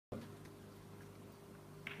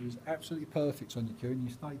It was absolutely perfect on your cue, and you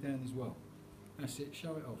stay down as well. That's it,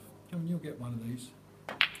 show it off. Come on, you'll get one of these.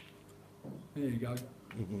 There you go.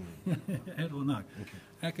 How do I know?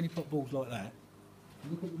 How can you put balls like that?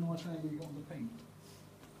 Look at the nice angle you got on the pink.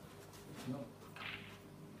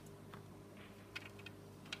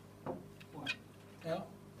 Right, out.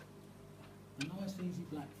 A nice easy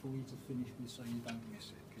black for you to finish with so you don't miss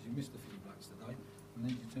it, because you missed a few blacks today, and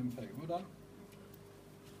then your 10p. Well done.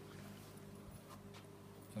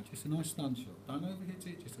 So just a nice stun shot. Don't overhit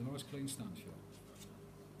it, just a nice clean stun shot.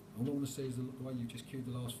 All I want to see is the way you just cued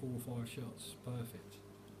the last 4 or 5 shots. Perfect.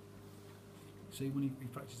 See, when he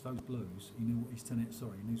practiced those blues, he knew what his 10 out,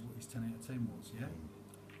 sorry, he knew what his 10 out of 10 was, yeah?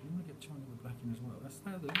 You want to get China with black in as well. That's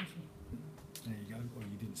how there you go. Well,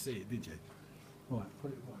 you didn't see it, did you? Right,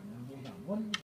 put it away now. Well done.